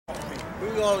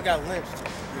we all got lynched.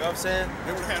 You know what I'm saying?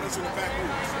 They would have had us in the back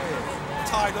rooms,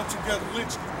 tied up together,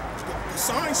 lynched. The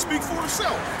signs speak for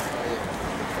itself.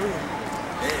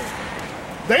 Yeah.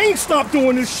 They ain't stopped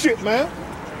doing this shit, man.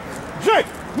 Jake,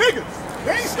 niggas,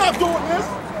 they ain't stopped doing this.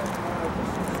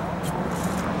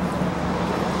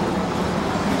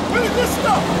 When did this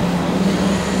stop?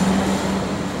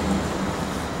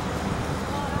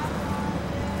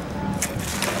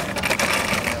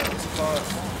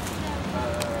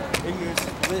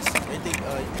 They think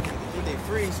they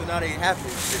free, so now they happy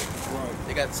and shit. Right.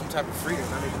 They got some type of freedom.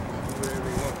 Now they can do whatever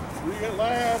they want. Free at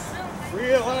last.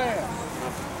 Free at last.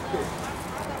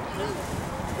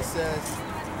 It says,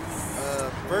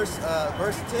 verse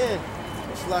 10,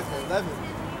 it's like 11.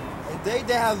 And they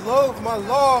that have loathed my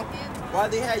law, while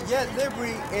they had yet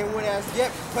liberty, and when as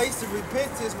yet place of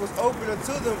repentance was open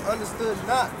unto them, understood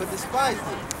not, but despised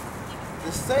it.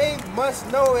 The same must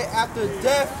know it after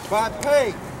death by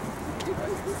pain. You know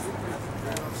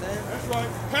what I'm saying? That's right.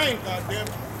 Pain, goddammit.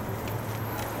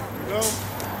 You know?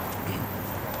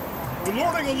 The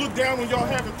Lord ain't gonna look down on y'all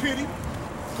having pity,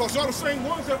 because y'all the same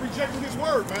ones that rejected his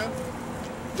word, man.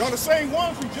 Y'all the same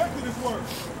ones rejected his word.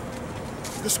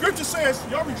 The scripture says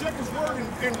y'all reject his word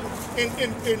in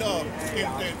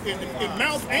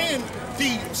mouth and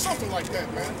deed, or something like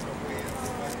that, man.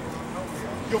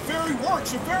 Your very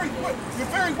works, your very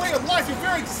way of life, your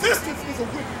very existence is a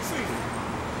wicked sin.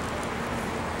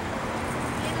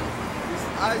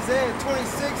 Isaiah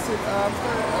 26 and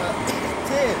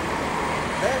 10.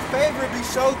 Let favor be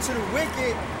showed to the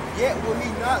wicked, yet will he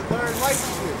not learn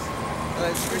righteousness. The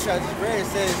scripture I just read, it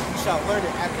says you shall learn it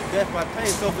after death by pain.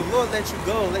 So if the Lord let you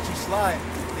go, let you slide,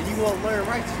 then you won't learn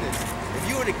righteousness. If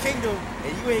you in the kingdom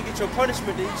and you ain't get your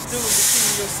punishment, then you still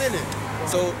continue your sinning.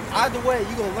 So either way,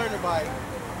 you're gonna learn it by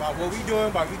what we doing,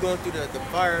 by we going through the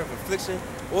fire of affliction,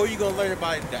 or you're gonna learn it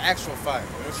by the actual fire.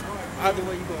 That's right. Either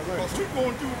way, you're gonna learn. Because we're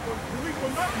going through, believe it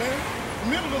or not, man, the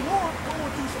men of the Lord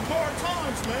going through some hard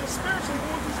times, man. Spiritually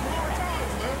going through some hard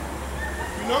times, man.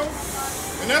 You know?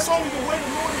 And that's only the way the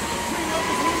Lord is cleaning up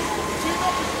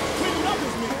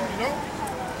his men, you know?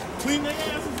 Clean their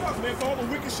asses up, man, for all the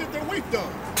wicked shit that we've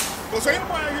done. Because ain't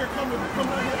nobody out here coming out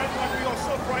here acting like we all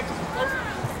self-righteous and perfect.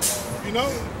 You know?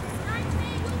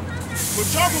 But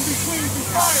y'all gonna be clean through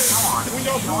fire when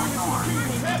y'all going into the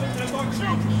kingdom of heaven as our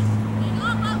children.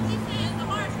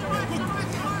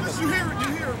 You hear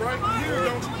it, right? You hear it,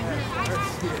 don't you?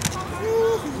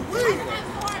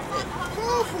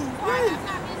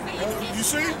 You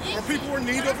see? Our people are in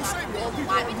need of a Savior. Our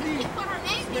people are in need.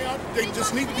 They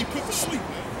just need to be put to sleep,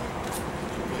 man.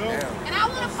 You know? And I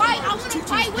want to fight. I want to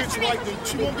fight with bitch like them.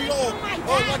 She won't be all like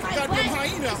a goddamn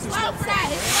hyena out this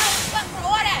motherfucker. For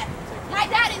all that. My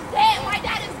dad is dead. My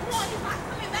dad is gone. He's not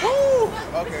coming back.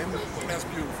 Okay. That's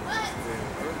beautiful.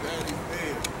 Her dad is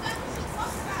dead.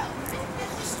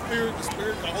 The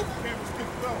spirit, I hope the cameras pick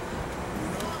it up. You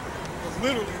know? Because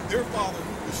literally, their father,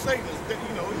 who was Satan,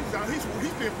 you know,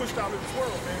 he's being pushed out of this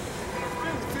world, man.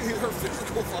 And her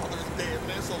physical father is dead,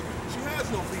 man. So she has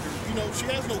no leader, you know, she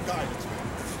has no guidance, man.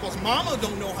 Because mama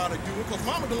don't know how to do it, because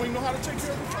mama don't even know how to take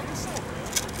care of her fucking self,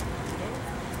 man. You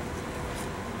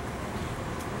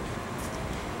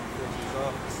know?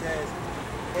 It says,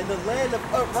 in the land of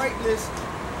uprightness,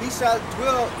 he shall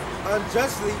dwell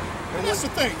unjustly. And that's the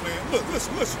thing, man. Look,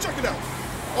 listen, check it out.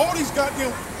 All these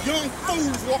goddamn young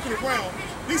fools walking around,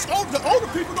 the older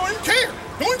people don't even care.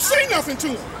 Don't even say nothing to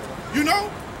them, you know?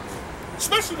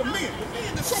 Especially the men.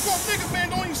 The so-called niggas, man,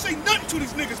 don't even say nothing to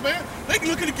these niggas, man. They can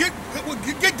look at it, get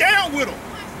down with them.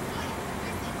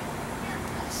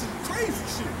 Some crazy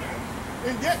shit, man.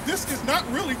 And yet, this is not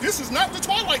the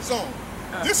Twilight Zone.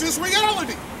 This is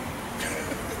reality.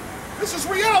 This is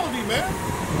reality, man.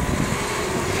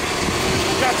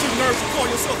 Got your nerves to call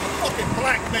yourself a fucking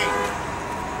black man.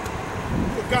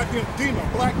 You're a goddamn demon,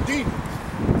 black demon.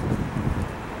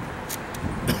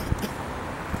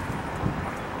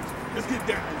 Let's get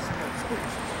down to some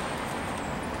scripture.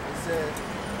 It says,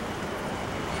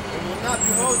 and will not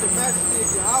behold the majesty of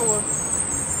Yahweh.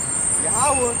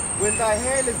 Yahweh, when thy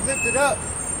hand is lifted up,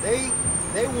 they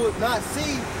will not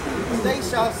see, but they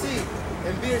shall see,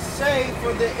 and be ashamed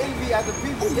for their envy at the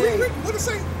people's day. What it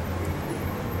say?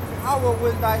 Yahweh,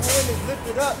 when thy hand is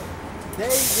lifted up, they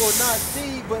will not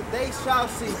see, but they shall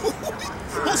see.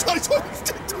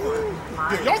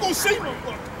 Y'all gonna see,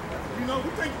 motherfucker. You know, we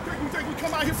think we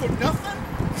come out here for nothing?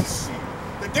 Shit.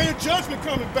 The day of judgment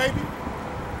coming, baby.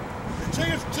 The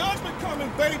day of judgment coming,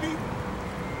 baby.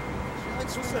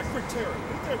 What's that? Quick terror.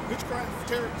 Isn't that witchcraft?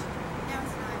 Terrorists?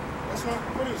 That's not.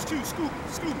 What is it?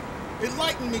 Scooby.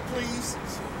 Enlighten me, please.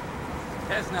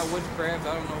 That's not witchcraft.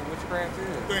 I don't know what witchcraft is.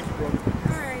 Thank you, brother.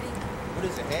 Alrighty. put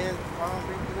his hand, palm,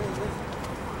 bring it in.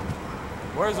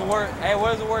 Where's the word? Hey,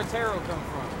 where's the word tarot come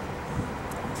from?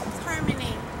 It's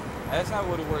harmony. That's not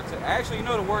what the word. Actually, you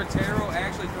know the word tarot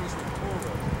actually comes from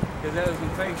Torah, because that was some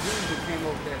fake Jews that came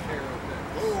up with that tarot thing.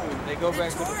 Oh. They go The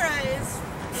back to Torah is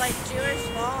like Jewish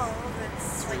law.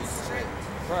 That's like strict.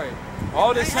 right.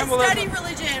 All the I symbolism. study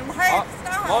religion. Right?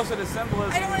 Stop. Most of the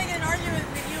symbolism. I don't want to get in an argument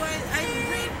with you.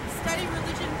 I study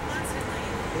religion constantly.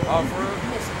 Oh, for real? You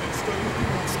must have been studying. You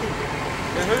were stupid.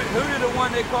 And who did the one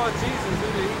they called Jesus? Who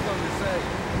did he come to save?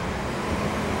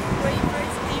 Well, he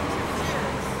first came to the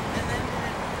Jews, and then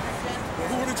went Well,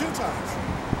 who were the Gentiles?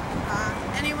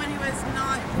 anyone who was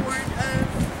not born of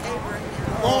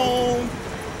Abraham. Wrong.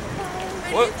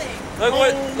 What do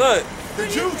you think? Look. The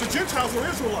Jews, the Gentiles were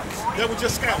Israelites. They were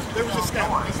just scattered. They were just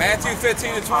scattered. Matthew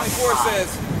 15:24 says,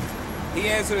 he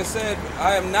answered and said,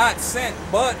 I am not sent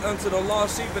but unto the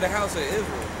lost sheep of the house of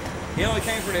Israel. He only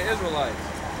came for the Israelites.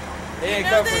 He You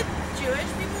ain't know come the for Jewish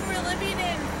people were living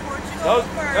in Portugal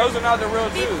those are not the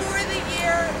real Jews. before the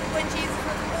year when Jesus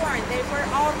was born. They were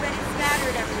already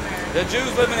scattered everywhere. The Jews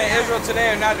living in Israel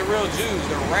today are not the real Jews.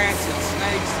 They're rats and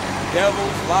snakes,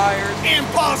 devils, liars,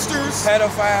 Imposters.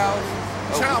 pedophiles,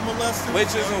 Child molesters.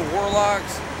 witches and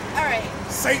warlocks. All right.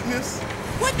 Satanists.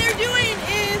 What they're doing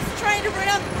is trying to root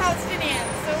out the Palestinians.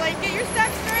 So, like, get your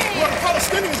stuff straight. Well, the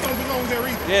Palestinians don't belong there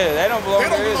either. Yeah, they don't belong They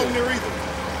don't there belong either. there either.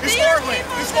 It's They are our land.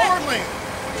 people It's that- our land.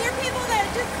 They're people that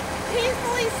just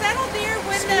peacefully settled there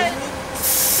when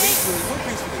Peacefully, what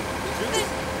peacefully?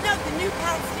 the new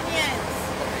Palestinians.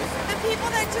 The people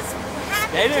that just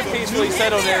happened They didn't to peacefully live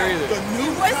settle there there. either. The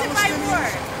new It wasn't by Palestinians. war.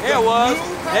 Yeah, it was.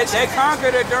 They Palestinians.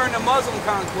 conquered it during the Muslim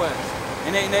conquest.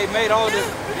 And they made all No, this.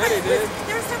 Yeah, they because did.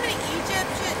 There's so many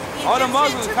Egyptians. All the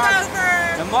Muslims took conquered-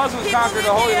 over. the Muslims People conquered the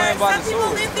lived Holy there. Land by Some the people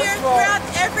sword. lived there First of all- throughout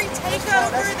every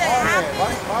takeover that happened.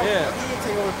 Yeah. He didn't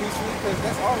take over peacefully because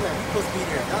that's our land. We supposed to be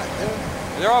there, not them.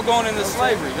 They're all going into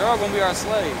slavery. They're all going to be our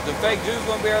slaves. The fake Jews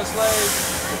going to be our slaves.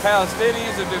 The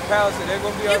Palestinians, if they're Palestinians, they're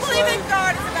going to be You our believe in slaves.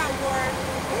 God is about war.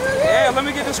 Yeah, let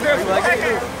me get the scripture. Like,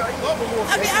 Okay. Love the Lord.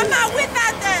 Okay, I'm not with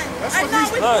that then. That's I'm what not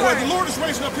he's, with Look. well, war. the Lord is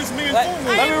raising up his men Let, for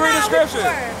let me read the I'm not with scripture.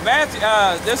 war. Matthew,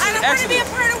 this I is don't want to be a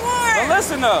Exodus. part of war. But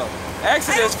listen though,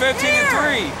 Exodus I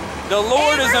don't 15:3. The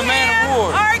Lord is a man of war.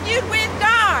 Abraham argued with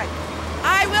God.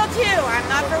 I will too. I'm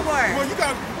not for war. Well,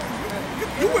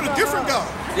 you with a different God.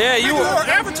 Yeah, you You are were.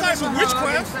 advertising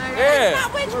witchcraft. Yeah,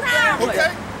 Not witchcraft.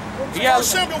 Okay. you got, 1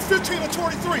 Samuel 15 and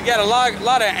 23. you got a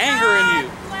lot of anger in you.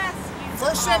 God bless you.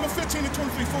 1 Samuel 15 and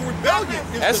 23. For rebellion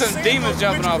is That's the some sin demons of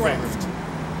jumping off of witchcraft.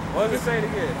 What does it say it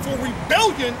again? For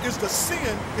rebellion is the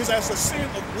sin, is as a sin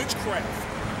of witchcraft.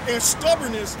 And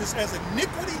stubbornness is as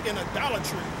iniquity and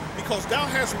idolatry. Because thou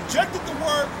hast rejected the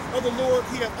word of the Lord,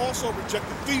 he hath also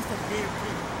rejected thee from being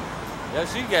king. Yeah,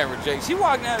 she got rejected. She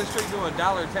walked down the street doing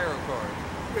 $1 tarot cards.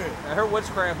 Yeah. Now, her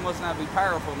witchcraft must not be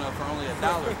powerful enough for only $1. You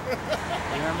know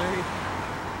what I mean?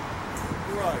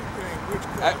 Right. Dang,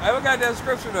 witchcraft. I got that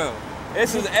scripture though.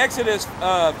 This is Exodus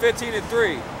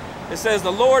 15:3. It says,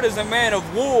 the Lord is a man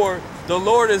of war, the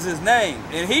Lord is his name.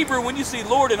 In Hebrew, when you see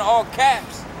Lord in all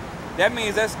caps, that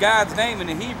means that's God's name in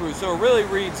the Hebrew. So it really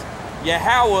reads,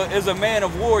 Yahweh is a man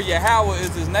of war, Yahweh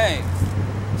is his name.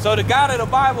 So the God of the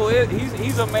Bible,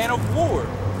 he's a man of war.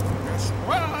 That's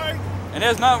right. And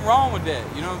there's nothing wrong with that,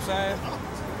 you know what I'm saying?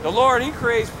 The Lord, he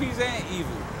creates peace and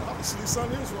evil. Obviously,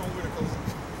 something is wrong with it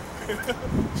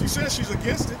because she says she's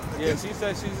against it. Yeah, she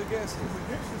says she's against it.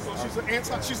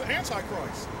 So she's an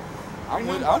antichrist. I'm Ain't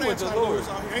with nothing but the Lord. anti-Lords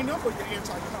out here. Ain't nothing but the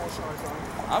anti-Palestinians out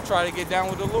here. I'm trying to get down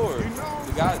with the Lord. You know.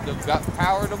 The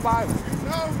power of the Bible. You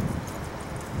know.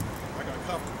 I got a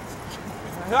couple.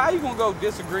 How you gonna go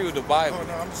disagree with the Bible? Oh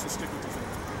no, I'm just gonna stick with this one.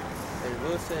 Hey,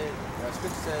 Will said,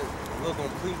 scripture says, we're gonna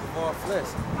plead with all flesh.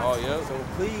 Oh yeah. So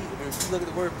plead, if you look at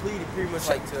the word plead, it pretty much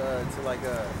like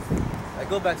I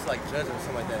go back to like judging or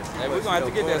something like that. Hey, we're gonna have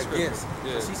to get that going scripture. against.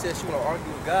 Yeah. So she said she wanna argue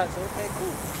with God. So okay,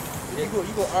 cool. If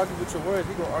you go argue with your words,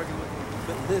 we gonna argue with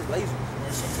lasers.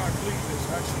 Or sometimes plead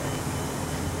is actually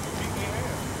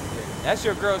PEN. That's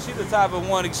your girl. She the type of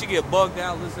one that she get bugged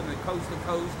out listening to Coast to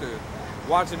Coast or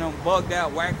watching them bugged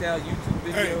out, whacked out YouTube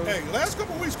videos. Hey, last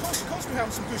couple of weeks, Coast to Coast been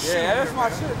having some good shit. Yeah, that's on my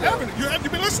there, shit, man. though. Haven't you? Have you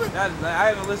been listening? I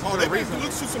haven't listened Oh, to they've it been recently.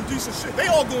 listening to some decent shit. They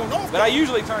all going off. But I though.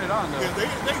 usually turn it on though. Yeah,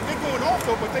 they going off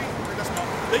though, but they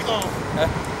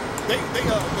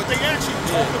actually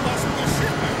talking about some good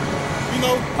shit, man. You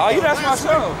know. Oh, yeah, that's my last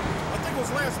show. week, I think it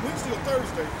was last Wednesday or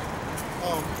Thursday.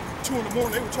 2 in the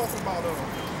morning, they were talking about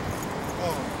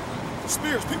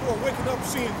spirits. People are waking up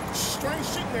seeing strange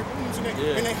shit in their rooms and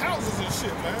in their houses and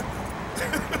shit, man.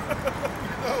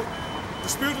 You know, the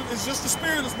spirit is just the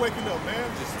spirit is waking up, man.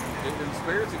 Just the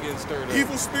spirits are getting stirred up.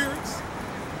 Evil spirits.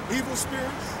 evil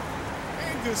spirits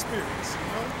and good spirits, you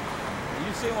know?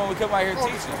 You see when we come out here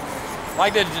teaching.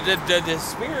 Like the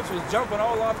spirits was jumping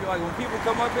all off you. Like when people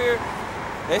come up here,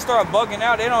 they start bugging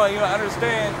out. They don't even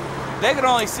understand. They can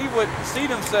only see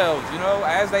themselves, you know,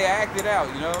 as they act it out,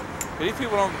 you know. But these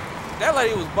people don't. That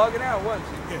lady was bugging out, wasn't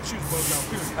she? Yeah, she was bugging out,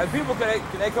 period. Like people,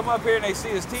 they come up here and they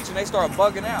see us teaching, they start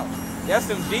bugging out. That's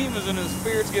them demons and them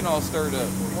spirits getting all stirred up.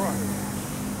 Right.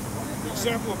 The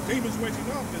example of demons waking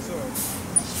up is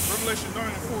Revelation 9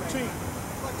 and 14.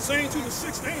 Saying to the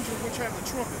sixth angel which had the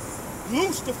trumpet,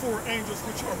 loose the four angels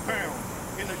which are bound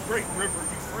in the great river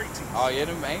Euphrates. Oh yeah,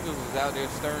 them angels was out there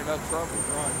stirring up trouble.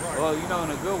 Right. Well, you know,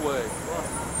 in a good way. Right,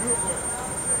 good way.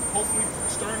 Hopefully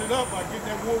stirring it up by getting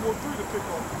that World War III to pick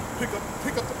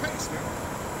up the pace, man.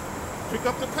 Pick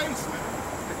up the pace, man.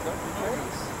 Pick up the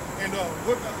pace. And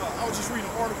I was just reading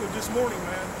an article this morning,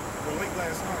 man, or late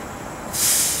last night.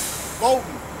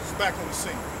 Bolton is back on the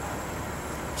scene.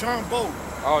 John Bolton.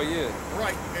 Oh yeah.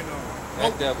 Right, and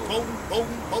that devil. Bolton.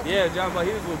 Yeah, John, but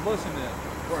he was with Bush in there.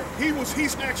 Right.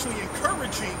 He's actually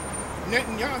encouraging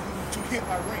Netanyahu to hit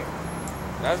Iran.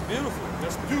 That's beautiful.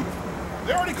 That's beautiful.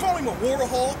 They already call him a water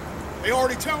hog. They're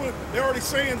already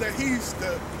saying that he's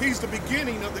the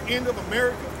beginning of the end of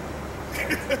America.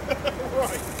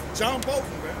 Right. John Bolton,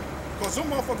 man. Because some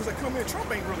motherfuckers that come in, Trump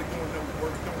ain't really doing no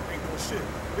work, ain't doing shit.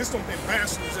 It's some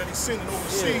ambassadors that he's sending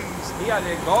overseas. Yeah. He out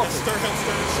there golfing. Help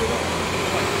stir this shit up.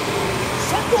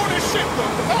 Stop doing this shit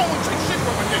though, because I don't want to take shit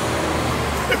from my nigga.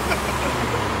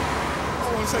 I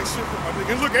don't want to take shit from my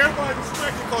nigga. And look, everybody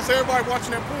distracted because everybody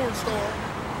watching that porn star.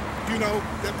 You know,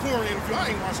 that porn interview.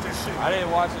 I ain't watched that shit. I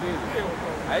didn't watch it either.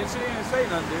 Yeah, She didn't say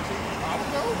nothing, did she? I don't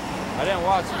know. I didn't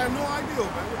watch it. I have no idea, man,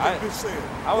 what that bitch said.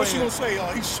 What she gonna say?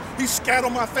 He scat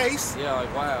on my face? Yeah,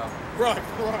 like, wow. Right.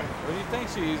 What do you think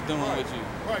she's doing with you?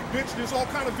 Right, bitch, there's all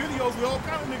kind of videos with all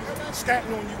kind of niggas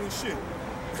scatting on you and shit.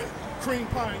 Cream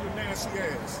pie in your nasty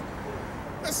ass.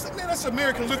 That's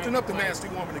American lifting up the nasty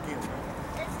woman again.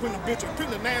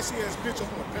 Putting the nasty ass bitch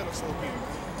up on a pedestal again.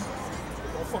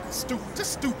 All fucking stupid.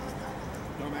 Just stupid.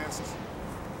 Dumbasses.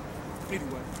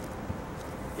 Anyway.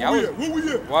 Where we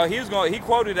at? Well, he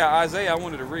quoted that Isaiah. I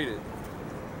wanted to read it.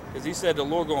 Because he said the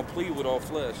Lord gonna plead with all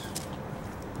flesh.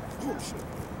 Oh, shit.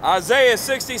 Isaiah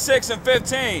 66 and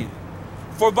 15.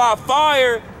 For by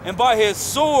fire and by his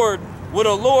sword will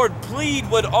the Lord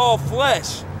plead with all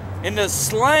flesh, and the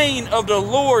slain of the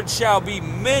Lord shall be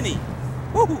many.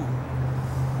 Woo!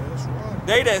 That's right.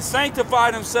 They that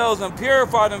sanctify themselves and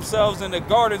purify themselves in the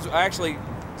gardens. Actually,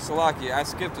 Salakia, I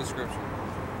skipped the scripture.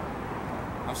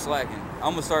 I'm slacking.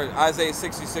 I'm going to start Isaiah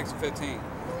 66 and 15.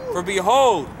 For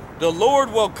behold, the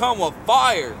Lord will come with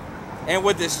fire, and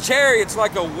with his chariots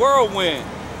like a whirlwind,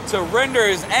 to render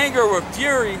his anger with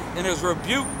fury and his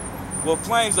rebuke with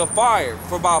flames of fire.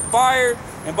 For by fire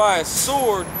and by a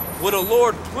sword will the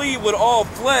Lord plead with all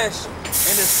flesh, and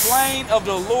the slain of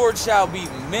the Lord shall be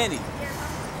many.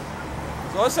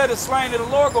 So it said the slain of the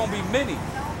Lord gonna be many.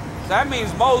 So that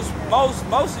means most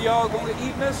of y'all gonna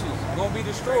eat missiles, gonna be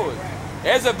destroyed.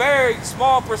 There's a very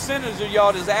small percentage of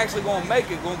y'all that's actually gonna make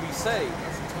it, gonna be saved.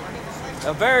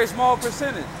 A very small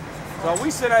percentage. So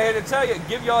we sit out here to tell you,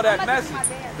 give y'all that message.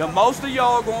 The most of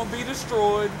y'all gonna be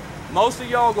destroyed, most of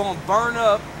y'all gonna burn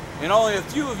up, and only a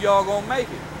few of y'all gonna make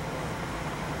it.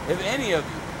 If any of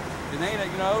you. It ain't,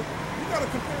 you know. You gotta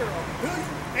compare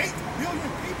 8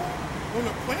 billion people on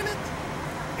the planet.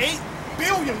 8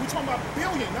 billion. We're talking about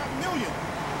billion, not million.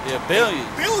 Yeah, billion.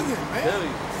 Billion, man.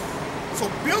 Billion. So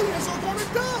billions are gonna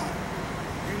die.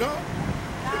 You know?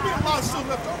 There'll be a lot still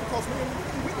left over because, man,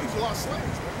 we need a lot of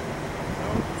slaves, man. You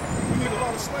know? We need a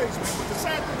lot of slaves, man. But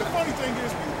the funny thing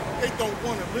is, they don't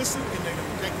want to listen and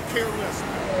they can care less,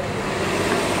 man.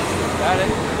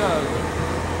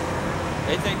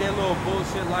 They think that little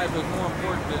bullshit life is more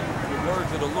important than the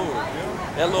words of the Lord.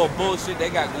 Yeah. That little bullshit they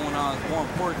got going on is more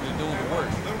important than doing the work.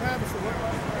 Let them have it for what?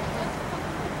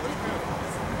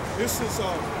 This is, you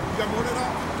got more than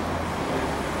that?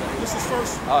 This is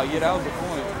first. Oh, yeah, that was the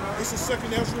point. This is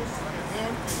second Ezra 1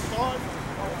 and 5.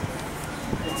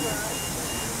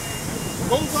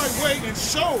 Go thy way and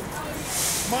show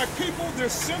my people their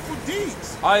sinful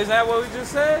deeds. Oh, is that what we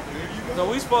just said? There you go. So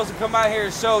we supposed to come out here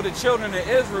and show the children of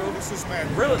Israel. This is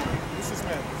madness. Really? This is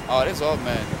madness. Oh, this all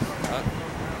madness.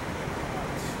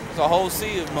 It's a whole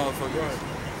sea of motherfuckers. Right.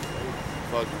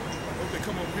 Fuck. Hope they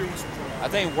come over here with some time. I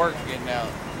think work's getting out.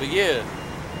 But yeah,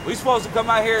 we supposed to come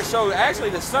out here and show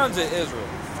actually the sons of Israel.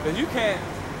 Because you can't,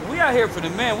 we out here for the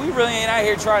men. We really ain't out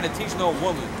here trying to teach no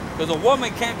woman. Because a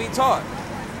woman can't be taught.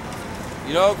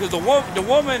 You know, because the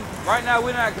woman, right now,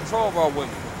 we're not in control of our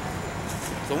women.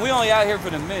 So we only out here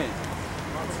for the men.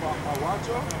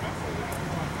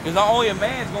 Because not only a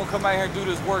man's gonna come out here and do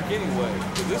this work anyway.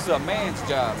 Because this is a man's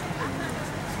job.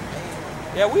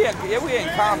 Yeah, we in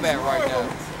combat right now.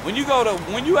 When you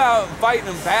out fighting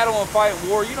and battle and fighting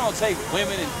war, you don't take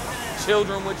women and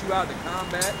children with you out to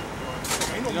combat.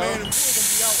 Ain't no man in the world gonna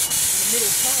be out in the middle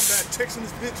of combat texting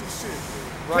his bitch and shit.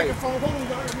 Right. Taking phone, hold on,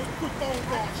 guys, make a quick phone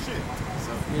call and shit.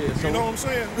 Yeah, so, You know what I'm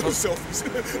saying? Selfies.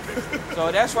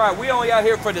 so that's right. We only out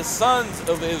here for the sons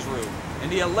of Israel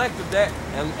and the elect of that.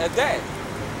 At that,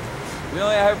 we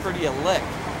only out here for the elect.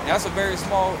 And that's a very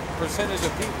small percentage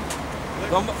of people.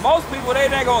 So most people, they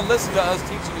ain't gonna listen to us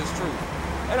teaching this truth.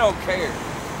 They don't care,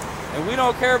 and we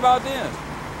don't care about them.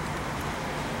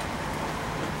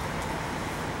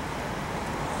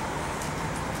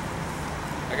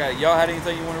 I got it. Y'all had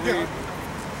anything you want to read? Yeah.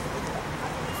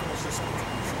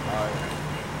 All right.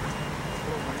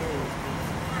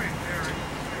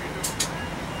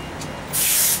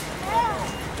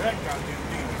 That goddamn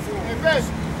demon. Hey, Reg.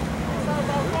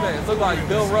 It look like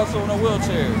Bill Russell in a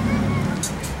wheelchair.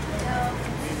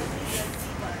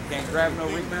 Can't grab no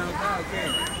rebounds now, can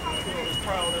you?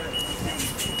 Proud of that.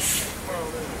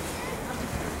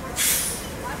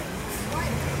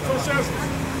 First Ezra,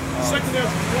 second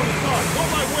Ezra, 1:5. Go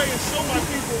my way and show my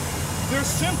people their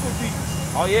sinful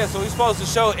deeds. Oh yeah, so we're supposed to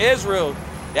show Israel.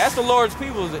 That's the Lord's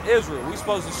people, is Israel. We're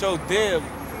supposed to show them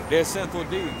their sinful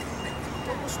deeds.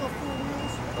 What's up, four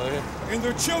wheels? Go ahead. And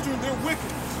their children, their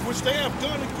wickedness, which they have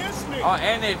done against me.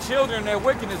 And their children, their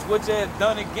wickedness, which they have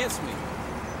done against me.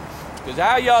 Because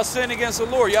how y'all sin against the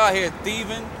Lord? Y'all here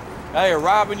thieving, y'all here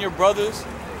robbing your brothers.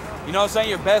 You know what I'm saying?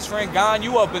 Your best friend gone,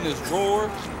 you up in his drawer,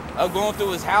 up going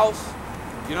through his house.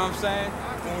 You know what I'm saying?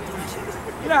 Going through this.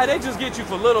 You know how they just get you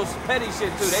for little petty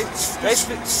shit too. They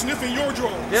Sniffing your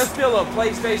drawers. there's still a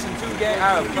PlayStation 2 game,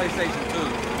 PlayStation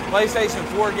 2, PlayStation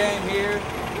 4 game here.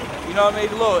 You know what I mean?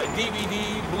 A little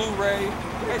DVD, Blu-ray.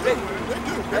 They do.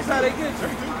 That's how they get you.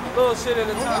 They do. Little shit at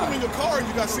a Don't have them in time. your car and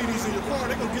you got CDs in your car,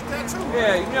 they gonna get that too.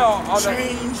 Yeah, you know,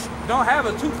 Change. don't have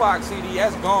a Tupac CD.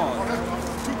 That's gone.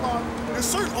 Tupac. There's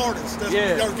certain artists that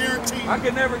Yeah. are guaranteed. I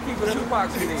can never keep a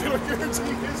Tupac CD. They're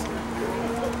guaranteed history.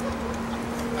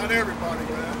 Not everybody,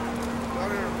 man.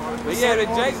 Not everybody. But yeah, the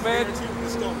Certain Jake, artists man, guaranteed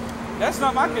it's stolen. That's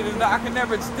not my kid. I can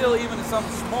never steal even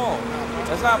something small.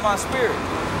 That's not my spirit.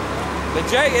 The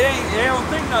Jake, they don't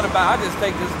think nothing about it. I just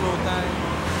take this little thing.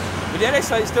 But then they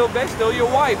say they steal your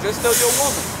wife. They steal your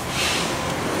woman.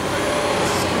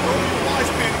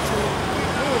 Wise panty tool.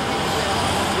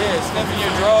 Yeah, sniffing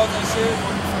your drawers and shit.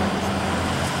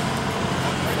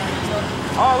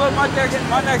 Oh, look,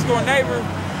 my next door neighbor,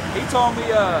 he told me,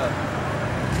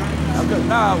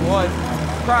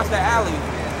 across the alley.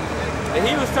 And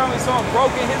he was telling me someone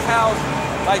broke in his house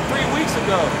like 3 weeks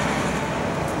ago.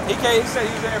 He said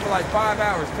he was in there for like 5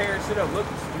 hours tearing shit up,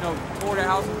 tore the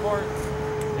house apart.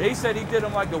 And he said he did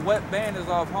him like the wet bandits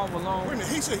off Home Alone. Wait a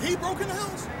minute, he said he broke in the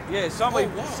house? Yeah, somebody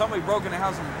broke in the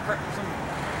house and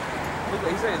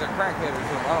he said he's a crackhead or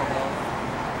something, I don't know.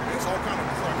 There's all kind of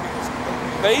crackheads.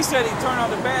 But he said he turned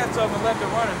on the bathtub and left it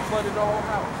running and flooded the whole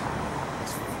house.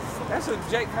 That's a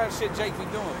kind of shit Jake be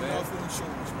doing, man. Health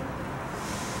insurance, man.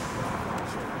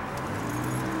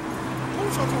 What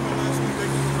was y'all talking about last week? They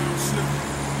go around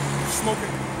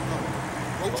smoking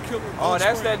roach killer. Oh,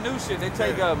 that's that new shit. They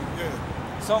take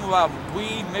something about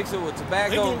weed, mix it with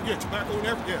tobacco. Tobacco and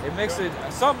everything. They mix it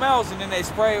something else, and then they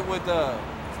spray it with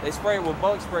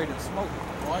bug spray and smoke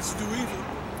it. Wise to do evil.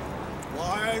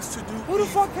 Wise to do Who the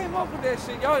evil. fuck came up with that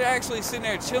shit? Y'all actually sitting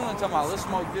there chilling, talking about let's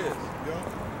smoke this. Yeah.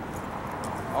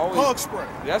 Always, Bug spray.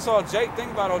 that's all Jake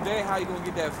think about all day. How you gonna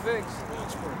get that fixed? Bug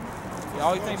spray. You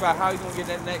always think about how you gonna get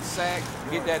that next sack,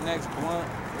 get that next blunt.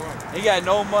 Right. He got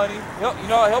no money.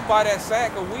 He'll buy that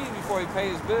sack of weed before he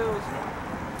pays his bills.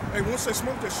 Hey, once they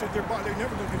smoke that shit, they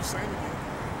never gonna be the same again.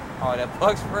 Oh, that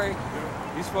bug spray.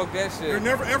 Yeah. You smoked that shit. They're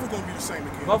never ever gonna be the same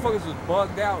again. Motherfuckers was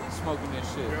bugged out smoking this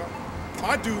shit. Yeah.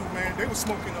 My dude, man, they was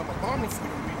smoking abominable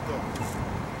weed though,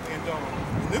 and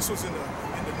this was in the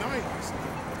 90s,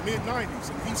 mid 90s,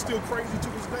 and he's still crazy to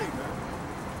this day, man.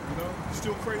 You know, he's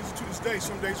still crazy to this day.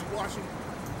 Some days you watch him,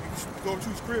 you go to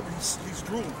his crib, he's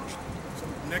drooling. So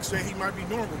next day he might be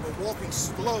normal, but walking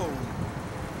slow.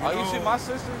 You see my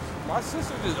sister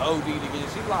just OD'd again.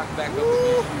 She locked back up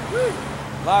again.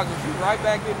 Locked, she right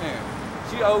back in there.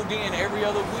 She ODing every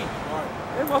other week. Right.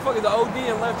 Them motherfuckers are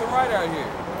ODing left and right out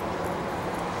here.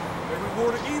 They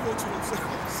rewarded evil to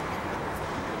themselves.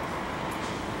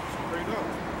 Straight up.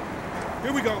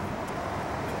 Here we go.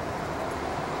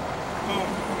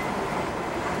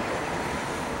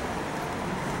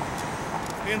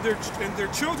 And their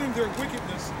children, their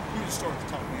wickedness. You just start to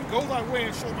talk. And go thy way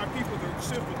and show my people their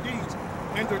sinful deeds,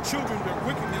 and their children their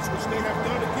wickedness which they have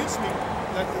done against me,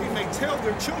 that they may tell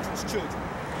their children's children.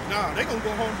 Nah, they gonna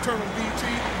go home, turn on BT,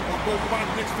 or go buy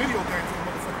the next video game for the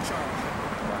motherfucking child.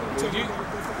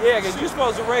 Yeah, because you're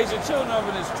supposed to raise your children up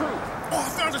in this truth. Oh, I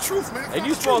found the truth, man. And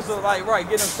you're supposed to, like, right,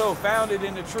 get them so founded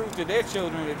in the truth to their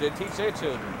children that they teach their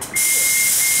children.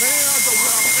 Man,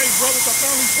 hey, brothers, I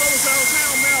found these brothers out of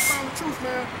town, man. I found the truth,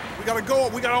 man. We gotta go.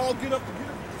 We gotta all get up,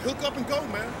 hook up and go,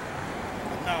 man.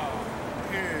 But nah,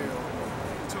 hell,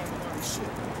 I'm telling you about this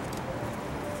shit.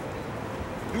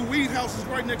 New weed house is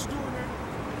right next door, man.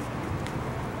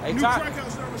 Hey, New crack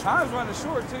house down the street. time's running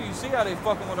short, too. You see how they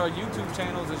fucking with our YouTube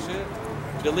channels and shit?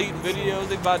 Deleting videos.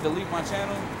 They about to delete my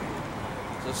channel.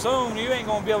 So soon, you ain't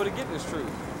gonna be able to get this truth.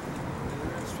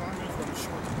 It's fine, it's running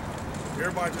short.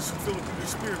 Everybody just feel it through their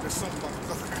spirit that something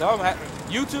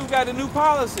YouTube got a new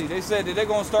policy. They said that they're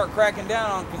gonna start cracking down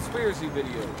on conspiracy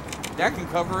videos. That can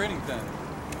cover anything.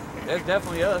 That's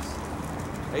definitely us.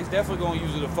 They's definitely gonna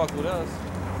use it to fuck with us.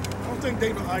 I don't think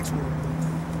David Icke will.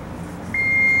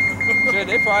 Shit,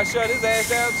 they probably shut his ass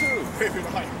down too. David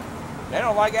Icke. They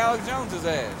don't like Alex Jones's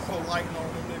ass. Polite and all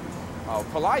them niggas. Oh,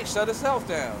 Polite shut himself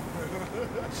down.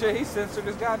 Shit, he censored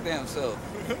his goddamn self.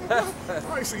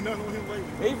 I ain't seen nothing on him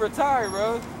lately. He retired,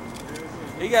 bro.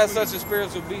 He got such a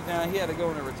spiritual beat down, he had to go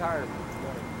into retirement.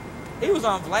 He was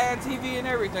on Vlad TV and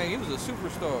everything. He was a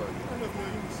superstar.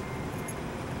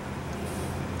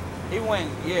 He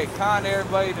went, yeah, conned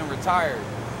everybody and retired.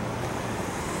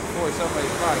 Before somebody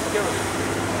probably killed him.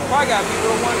 Probably got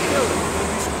people who want to kill him.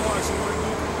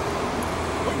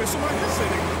 Wait a minute, somebody did say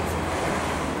they knew.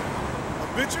 A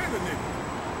bitch and a nigga.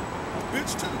 A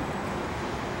bitch too.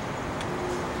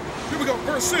 Here we go,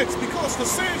 verse 6. Because the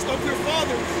sins of their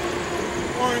fathers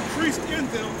are increased in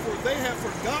them, for they have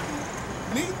forgotten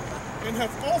me and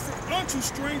have offered unto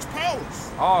strange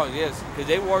powers. Oh, yes, because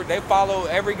they follow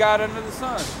every god under the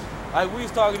sun. Like, we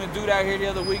was talking to a dude out here the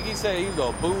other week, he said he was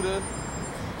a Buddha.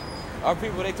 Our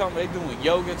people, they talking about they doing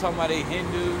yoga, talking about they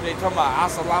Hindu, they talking about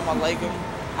Assalamu Alaikum.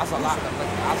 Assalamu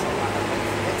Alaikum.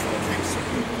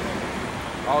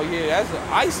 Oh yeah, that's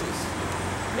ISIS.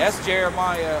 That's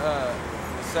Jeremiah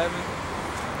 7 or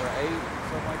 8,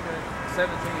 something like that.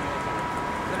 17.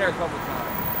 It's in there a couple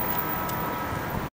times.